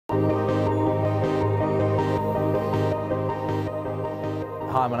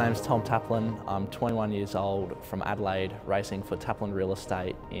Hi, my name's Tom Taplin. I'm 21 years old from Adelaide, racing for Taplin Real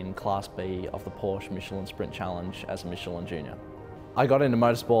Estate in Class B of the Porsche Michelin Sprint Challenge as a Michelin Junior. I got into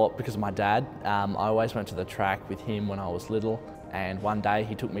motorsport because of my dad. I always went to the track with him when I was little, and one day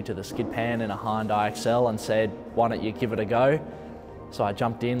he took me to the skid pan in a Hyundai XL and said, "Why don't you give it a go?" So I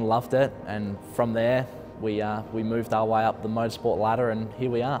jumped in, loved it, and from there we moved our way up the motorsport ladder, and here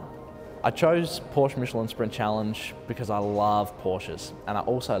we are. I chose Porsche Michelin Sprint Challenge because I love Porsches, and I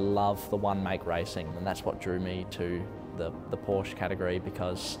also love the one-make racing, and that's what drew me to the Porsche category,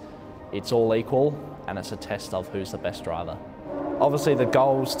 because it's all equal and it's a test of who's the best driver. Obviously the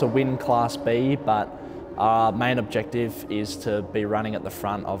goal's to win Class B, but our main objective is to be running at the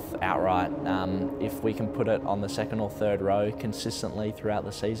front of outright. If we can put it on the second or third row consistently throughout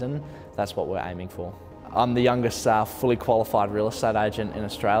the season, that's what we're aiming for. I'm the youngest fully qualified real estate agent in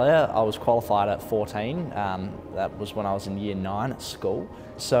Australia. I was qualified at 14. That was when I was in year 9 at school.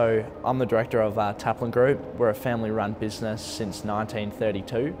 So I'm the director of Taplin Group. We're a family-run business since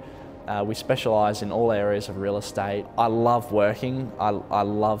 1932. We specialise in all areas of real estate. I love working. I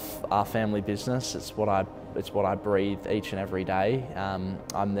love our family business. It's what I breathe each and every day.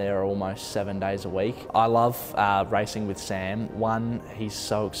 I'm there almost 7 days a week. I love racing with Sam. One, he's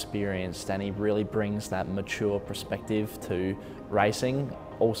so experienced and he really brings that mature perspective to racing.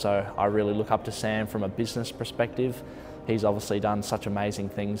 Also, I really look up to Sam from a business perspective. He's obviously done such amazing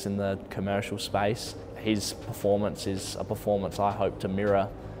things in the commercial space. His performance is a performance I hope to mirror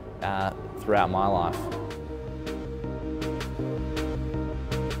throughout my life.